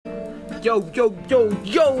Yo!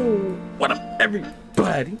 What up,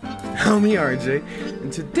 everybody? Homie RJ,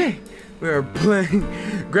 and today we are playing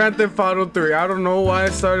Grand Theft Auto 3. I don't know why I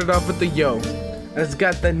started off with the yo. It's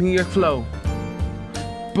got that New York flow.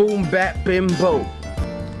 Boom, bap, bimbo.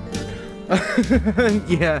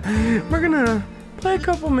 Yeah, we're gonna play a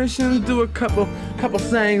couple missions, do a couple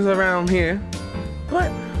things around here.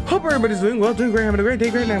 But hope everybody's doing well, doing great, having a great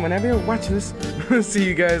day, great night. Whenever you're watching this, see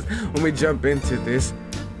you guys when we jump into this.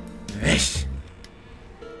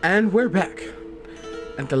 And we're back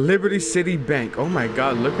at the Liberty City Bank. Oh my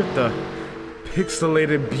god, look at the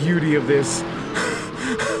pixelated beauty of this.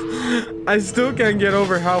 I still can't get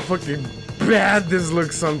over how fucking bad this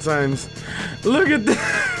looks sometimes. Look at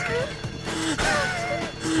that.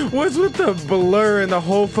 What's with the blur and the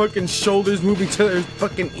whole fucking shoulders moving to their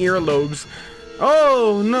fucking earlobes?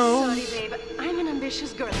 Oh no. Sorry, babe. I'm an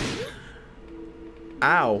ambitious girl.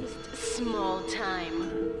 Ow. Small time.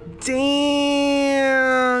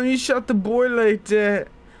 Damn, you shot the boy like that.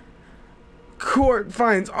 Court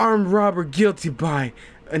finds armed robber guilty by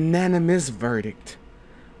unanimous verdict.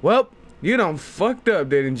 Well, you done fucked up,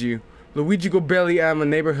 didn't you? Luigi go belly, I'm a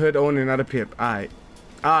neighborhood owner, not a pimp. Alright,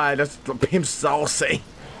 that's what pimps all say.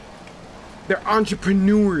 They're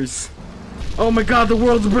entrepreneurs. Oh my god, the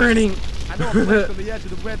world's burning. I know a place on the edge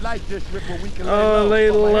of the red light district where we can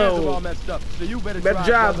lay low. My hands are all messed up, so you better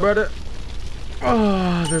job, brother.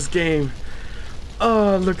 Oh, this game.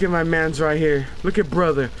 Oh, look at my man's right here. Look at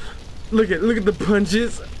brother. Look at the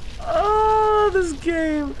punches. Oh, this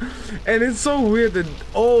game. And it's so weird that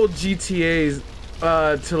old GTAs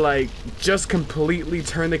to like just completely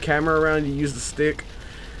turn the camera around and use the stick.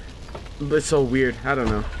 But it's so weird. I don't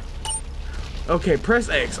know. Okay, press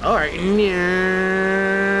X. Alright. In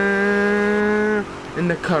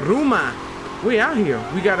the Karuma. We out here.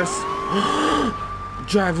 We gotta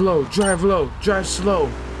drive low, drive slow.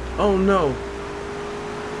 Oh no.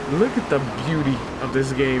 Look at the beauty of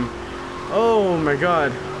this game. Oh my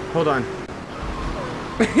god. Hold on.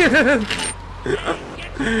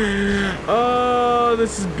 Oh,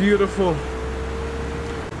 this is beautiful.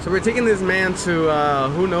 So we're taking this man to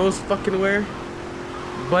who knows fucking where.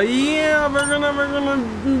 But yeah, we're gonna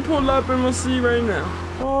pull up and we'll see right now.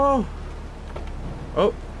 Oh.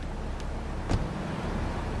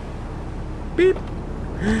 Beep.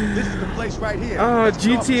 This is the place right here.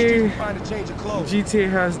 GTA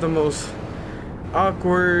has the most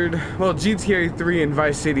awkward. Well, GTA 3 and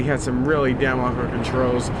Vice City had some really damn awkward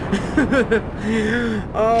controls.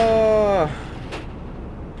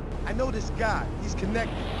 I know this guy. He's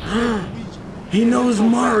connected. He knows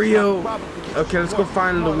Mario. Okay, let's go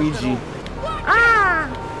find Luigi.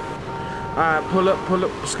 Alright, pull up,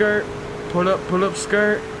 skirt. Pull up,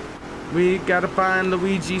 skirt. We gotta find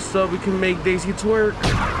Luigi so we can make Daisy twerk.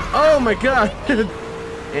 Oh my god!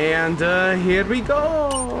 And here we go.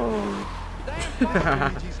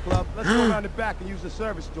 Luigi's Club. Let's go around the back and use the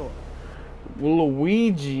service door.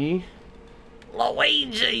 Luigi's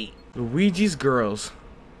girls.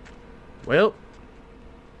 Well,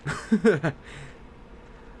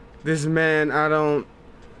 this man, I don't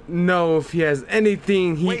know if he has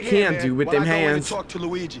anything he can do with them hands. Talk to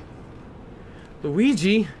Luigi.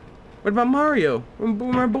 Luigi? What about Mario?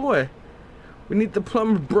 My boy. We need the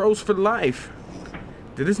plumber bros for life.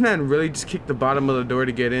 Did this man really just kick the bottom of the door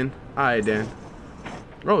to get in? Alright then.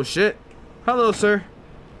 Oh shit. Hello, sir.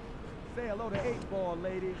 Say hello to 8-Ball,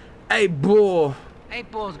 lady. 8-Ball.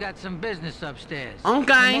 8-Ball's got some business upstairs.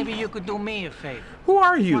 Okay. So maybe you could do me a favor. Who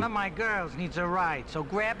are you? One of my girls needs a ride, so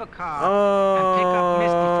grab a car and pick up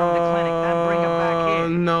Misty from the clinic and bring her back here.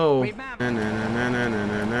 No.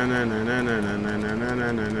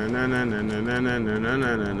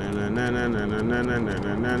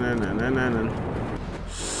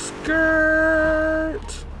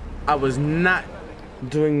 Skirt. I was not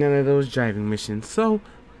doing none of those driving missions, so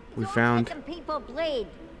we found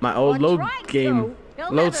my old load game,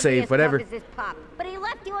 load save, whatever. But he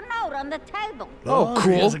left you a note on the table. Oh,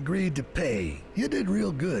 cool. He has agreed to pay. You did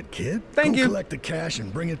real good, kid. Thank you. Collect the cash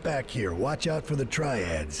and bring it back here. Watch out for the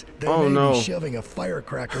triads. They may be shoving a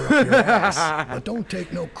firecracker up your ass. But don't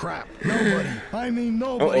take no crap. Nobody, I mean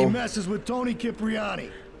nobody, messes with Tony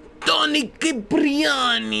Cipriani. Tony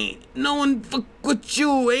Cipriani. No one fuck with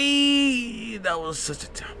you, eh? That was such a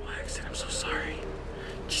terrible accident. I'm so sorry.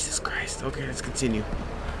 Jesus Christ. Okay, let's continue.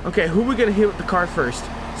 Okay, who we gonna hit with the car first?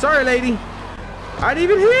 Sorry, lady. I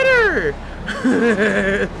didn't even hit her.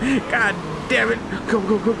 God damn it. Go.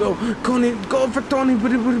 Go for Tony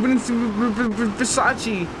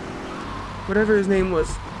Versace. Whatever his name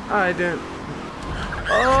was. I didn't.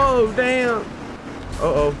 Oh, damn.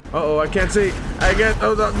 Uh-oh, I can't see. I can't,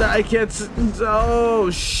 oh, no, I can't see. Oh,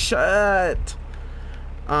 shit.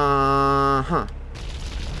 Uh-huh.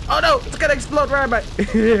 Oh, no, it's gonna explode right by.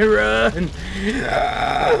 Run.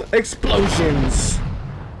 Explosions.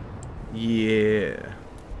 Yeah.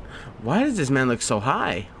 Why does this man look so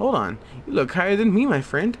high? Hold on. You look higher than me, my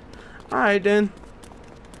friend. Alright, then.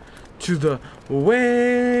 To the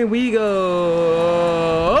way we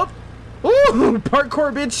go. Ooh,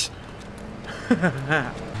 parkour, bitch.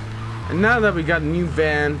 And now that we got a new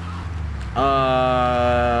van,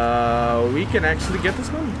 we can actually get this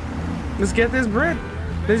money. Let's get this bread.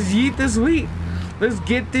 Let's yeet this wheat. Let's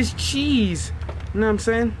get this cheese. You know what I'm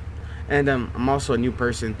saying? And I'm also a new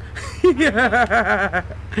person. Yeah.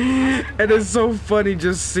 And it's so funny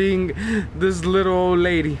just seeing this little old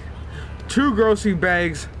lady. 2 grocery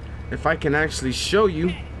bags, if I can actually show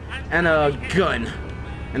you, and a gun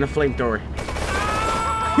and a flamethrower.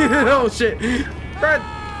 Oh shit! Run!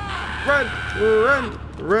 Run! Run!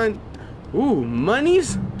 Run! Ooh,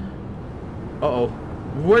 monies? Uh-oh.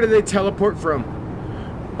 Where do they teleport from?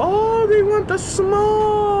 Oh, they want the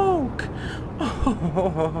smoke!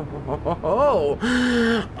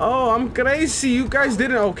 Oh, I'm crazy. You guys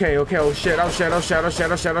didn't. Okay. Oh shit. Oh shit.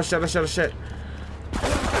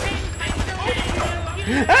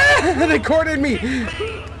 Ah, they cornered me.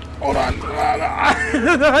 Hold on.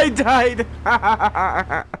 I died.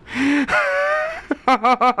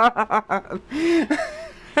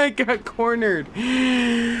 I got cornered.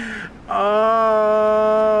 Oh,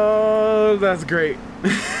 that's great.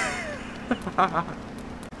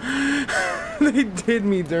 They did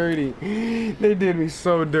me dirty. They did me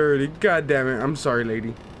so dirty. God damn it. I'm sorry,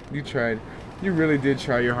 lady. You tried. You really did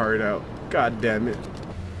try your heart out. God damn it.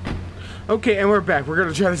 Okay, and we're back. We're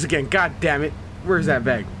gonna try this again. God damn it. Where's that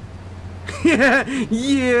bag?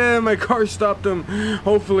 Yeah, my car stopped him.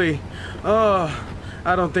 Hopefully. I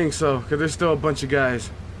don't think so, because there's still a bunch of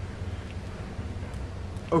guys.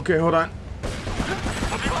 Okay, hold on.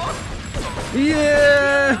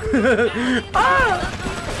 Yeah!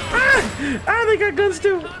 They got guns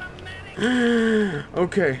too.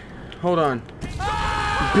 Okay, hold on.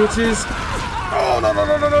 Bitches. Oh, no.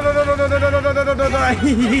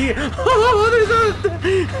 Oh, there's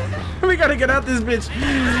a... We gotta get out this bitch.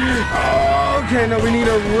 Oh, okay, no, we need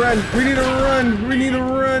to run. We need to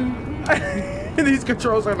run. These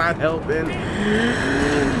controls are not helping.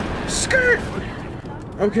 Skirt.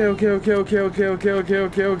 Okay.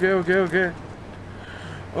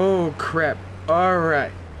 Oh, crap. All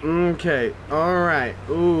right. Okay. All right.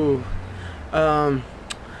 Ooh.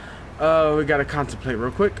 We gotta contemplate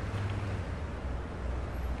real quick.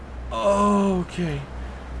 Okay.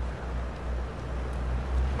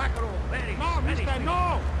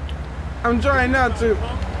 I'm trying not to.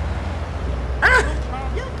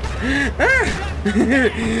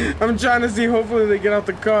 I'm trying to see. Hopefully they get out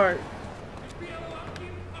the car.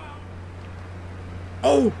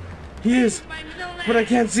 Oh, he is. But I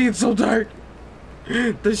can't see. It's so dark.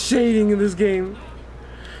 The shading in this game.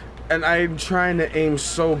 And I'm trying to aim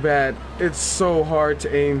so bad. It's so hard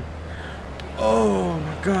to aim. Oh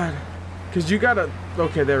my god. Cause you gotta.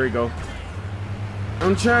 Okay, there we go.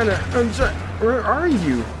 I'm trying. Where are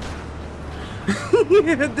you?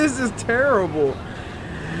 This is terrible.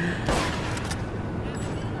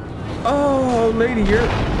 Oh, lady, you're.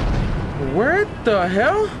 Where the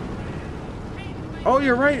hell? Oh,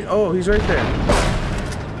 you're right. Oh, he's right there.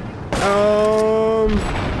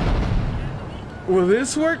 Will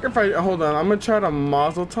this work if I hold on? I'm gonna try to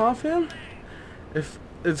Mazel Tov him, if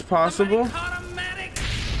it's possible.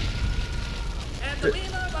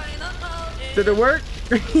 Did it work?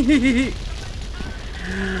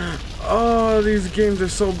 Oh, these games are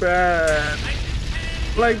so bad.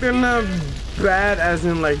 Like, they're not bad as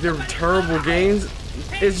in like they're terrible games.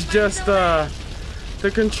 It's just the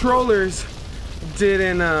controllers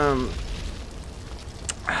didn't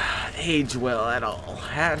age well at all.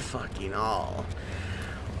 At fucking all.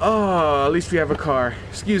 Oh, at least we have a car.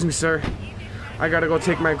 Excuse me, sir. I gotta go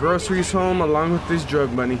take my groceries home along with this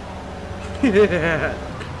drug money. Yeah.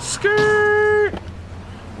 Skirt!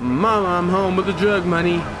 Mama, I'm home with the drug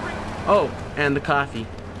money. Oh, and the coffee.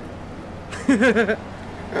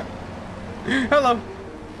 Hello.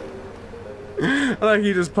 I like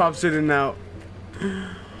he just pops in and out.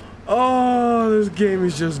 Oh, this game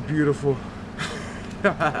is just beautiful.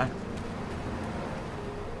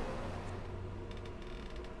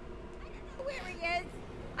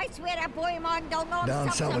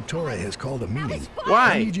 Don Salvatore has called a meeting.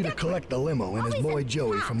 Why? I need you to collect the limo and his boy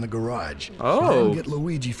Joey from the garage. Oh. Then get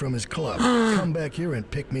Luigi from his club. Come back here and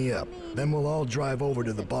pick me up. Then we'll all drive over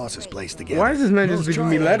to the boss's place together. Why is this man just giving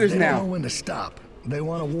me letters they now? don't know when to stop. They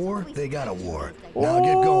want a war, they got a war. Now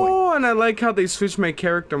get going. Oh, and I like how they switched my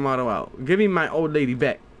character model out. Give me my old lady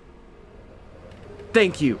back.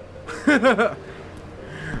 Thank you.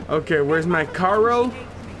 Okay, where's my caro?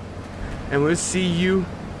 And we'll see you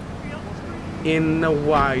in a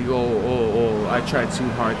while. Oh, I tried too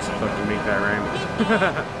hard to fucking make that rhyme.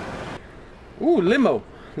 Ooh, limo.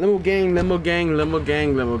 Limo gang, limo gang, limo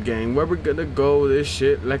gang, limo gang. Where we gonna go? This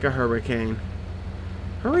shit like a hurricane.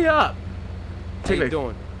 Hurry up. How you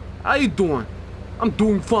doing? How you doing? I'm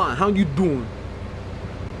doing fine. How you doing?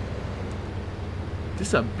 This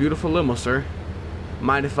is a beautiful limo, sir.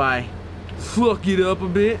 Mind if I fuck it up a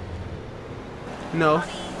bit? No.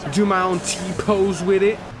 Do my own T-pose with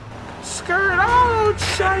it. Skirt. Oh,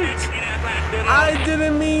 shite. I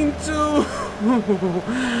didn't mean to.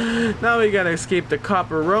 Now we gotta escape the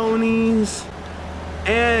copperonis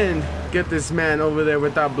and get this man over there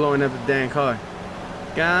without blowing up the damn car.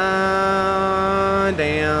 God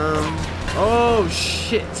damn. Oh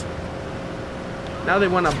shit. Now they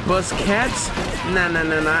wanna bust cats?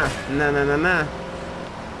 Nah.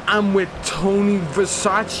 I'm with Tony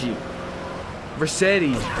Versace,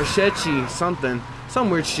 something. Some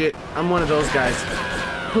weird shit. I'm one of those guys.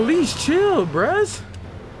 Police, chill, bruhs.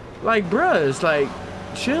 Like,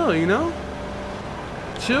 chill, you know?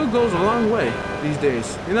 Chill goes a long way these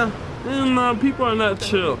days, you know? Nah, people are not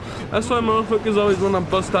chill. That's why motherfuckers always want to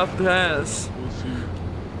bust off the ass.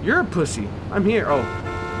 You're a pussy. I'm here. Oh.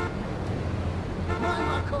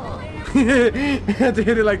 I had to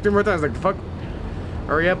hit it like 3 more times. Like, fuck.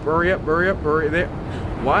 Hurry up. There.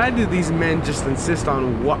 Why do these men just insist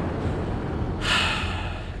on what?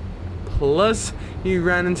 Plus, he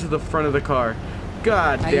ran into the front of the car.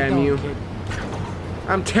 God damn you.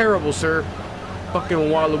 I'm terrible, sir. Fucking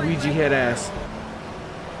Waluigi head ass.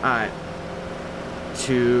 Alright.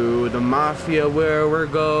 To the mafia where we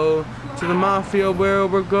go. To the mafia where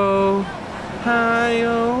we go.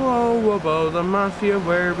 Hi-oh, the mafia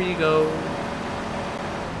where we go.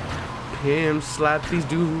 Pimp slap these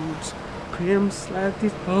dudes. Pimp slap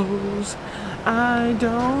these hoes. I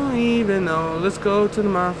don't even know. Let's go to the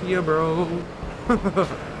mafia, bro.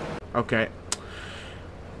 Okay.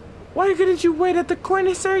 Why couldn't you wait at the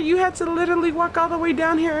corner, sir? You had to literally walk all the way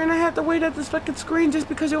down here, and I had to wait at this fucking screen just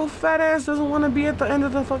because your fat ass doesn't want to be at the end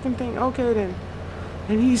of the fucking thing. Okay, then.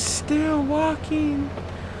 And he's still walking.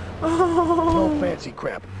 Oh. No fancy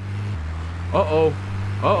crap. Uh-oh.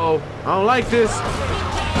 Uh-oh. I don't like this.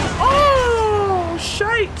 Oh,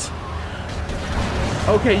 shite.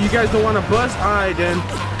 Okay, you guys don't want to bust? Alright, then.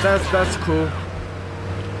 That's cool.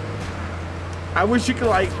 I wish you could,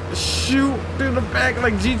 like, shoot through the back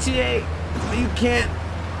like GTA. But you can't.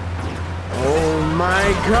 Oh,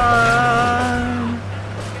 my God.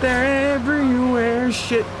 They're everywhere.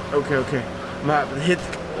 Shit. Okay. I'm about to hit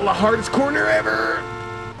the hardest corner ever.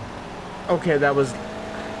 Okay, that was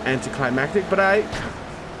anticlimactic, but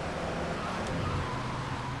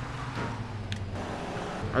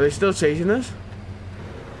Are they still chasing us?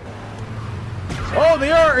 Oh,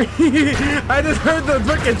 they are! I just heard the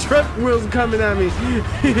fucking truck wheels coming at me.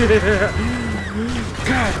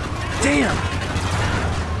 God damn!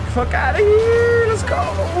 Fuck out of here! Let's go!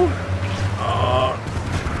 Oh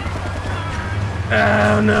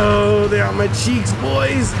no! They're on my cheeks,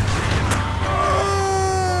 boys!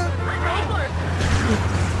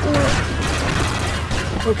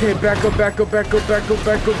 Okay, back up.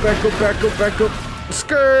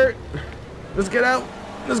 Skirt! Let's get out!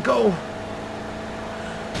 Let's go!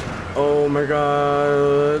 Oh my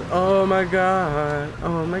God,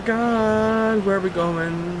 where are we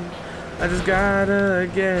going? I just gotta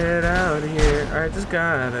get out here.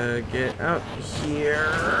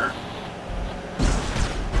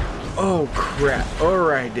 Oh crap,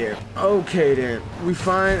 alright then. Okay then, we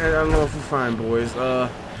fine? I don't know if we're fine, boys.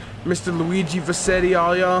 Mr. Luigi Vassetti,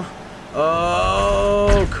 all y'all.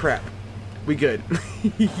 Oh crap, we good.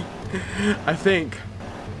 I think.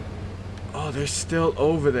 Oh, they're still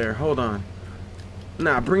over there. Hold on.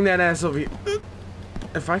 Nah, bring that ass over here.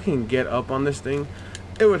 If I can get up on this thing,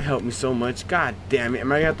 it would help me so much. God damn it. Am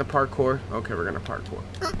I gonna have to parkour? Okay, we're gonna parkour.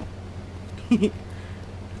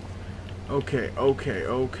 Okay.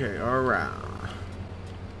 Alright.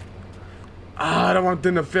 I don't want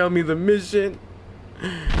them to fail me the mission.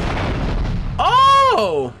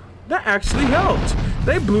 Oh! That actually helped.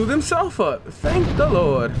 They blew themselves up. Thank the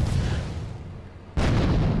Lord.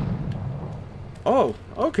 Oh,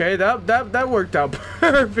 okay, that worked out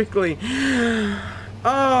perfectly.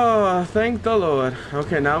 Oh, thank the Lord.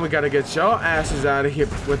 Okay, now we gotta get y'all asses out of here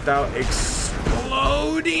without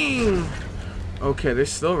exploding. Okay, they're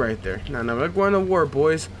still right there. Now we're going to war,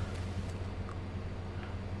 boys.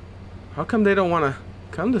 How come they don't want to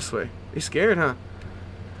come this way? They scared, huh?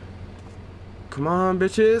 Come on,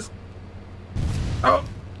 bitches. Oh.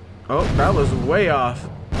 Oh, that was way off.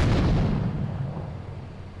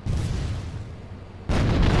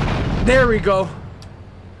 There we go.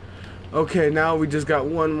 Okay, now we just got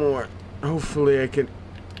one more. Hopefully I can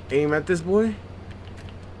aim at this boy.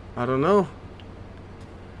 I don't know.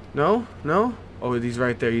 No? No? Oh, he's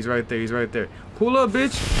right there. He's right there. He's right there. Pull up,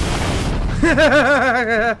 bitch.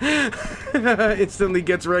 Instantly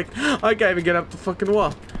gets wrecked. I can't even get up the fucking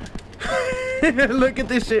wall. Look at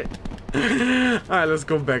this shit. Alright, let's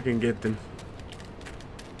go back and get them.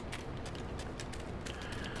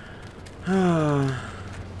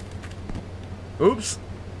 Oops.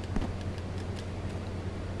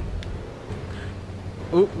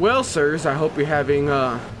 Well, sirs, I hope you're having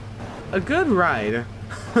a good ride.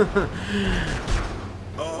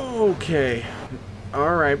 Okay.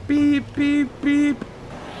 Alright. Beep, beep, beep.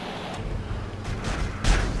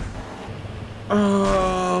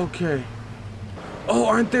 Okay. Oh,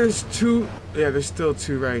 aren't there two? Yeah, there's still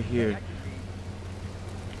two right here.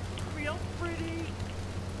 Real pretty.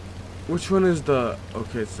 Which one is the...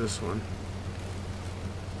 Okay, it's this one.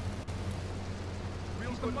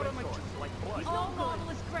 Oh, model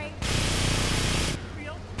is great.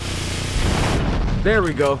 There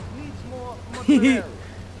we go.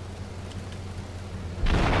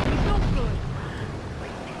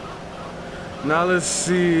 Now let's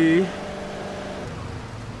see.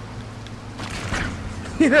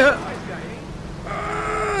 Yeah.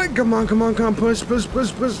 Come on, come on, come on. Push, push,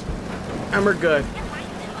 push, push. And we're good.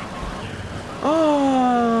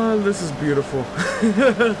 Oh, this is beautiful.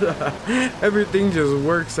 Everything just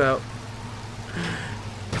works out.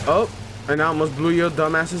 Oh, and I almost blew your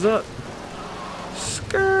dumbasses up.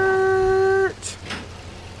 Skirt.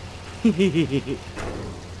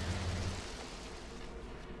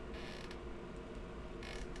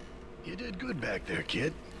 You did good back there,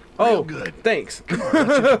 kid. Oh, Real good. Thanks. Come on,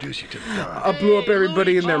 let's introduce you to the dog. I blew up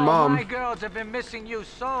everybody and their mom. My girls have been missing you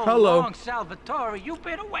so Hello. long, Salvatore. You've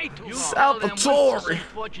been away too long. Salvatore. Once this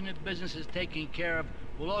unfortunate business is taken care of,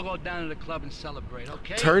 we'll all go down to the club and celebrate,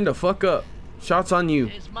 okay? Turn the fuck up. Shots on you.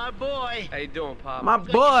 It's my boy. How you doing, Pop? My You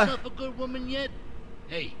got boy. yourself a good woman yet?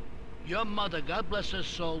 Hey, your mother, God bless her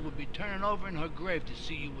soul, would be turning over in her grave to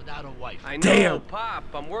see you without a wife. I know, Damn. Pop.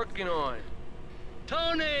 I'm working on it.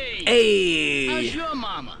 Tony! Hey. How's your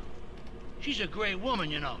mama? She's a great woman,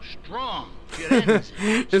 you know, strong. Good ends.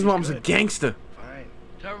 His mom's a gangster. Fine.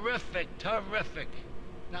 Terrific, terrific.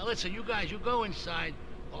 Now listen, you guys, you go inside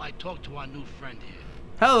while I talk to our new friend here.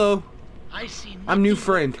 Hello. I see I'm new nothing but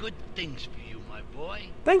friend. good things for you, my boy.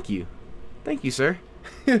 Thank you. Thank you, sir.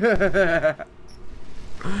 We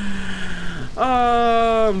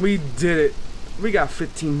did it. We got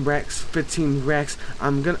 15 racks. 15 racks.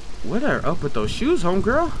 I'm gonna... What are up with those shoes,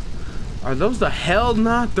 homegirl? Are those the hell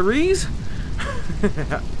not threes?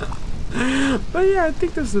 But yeah, I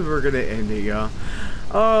think this is where we're gonna end it, y'all.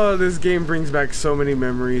 Oh, this game brings back so many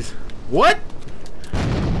memories. What?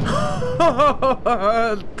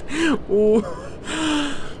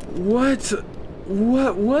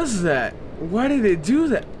 What was that? Why did it do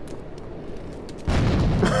that?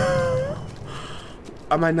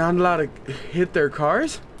 Am I not allowed to hit their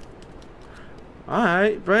cars?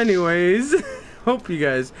 Alright, but anyways, hope you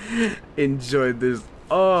guys enjoyed this.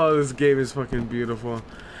 Oh, this game is fucking beautiful.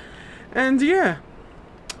 And yeah,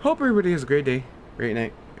 hope everybody has a great day, great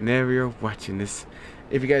night, whenever you're watching this.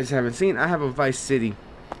 If you guys haven't seen, I have a Vice City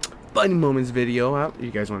Funny Moments video out. If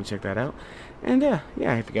you guys want to check that out. And yeah,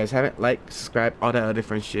 if you guys haven't, like, subscribe, all that other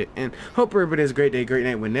different shit. And hope everybody has a great day, great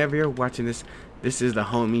night, whenever you're watching this. This is the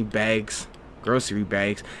homie bags, grocery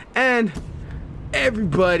bags, and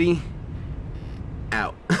everybody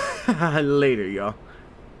out. Later, y'all.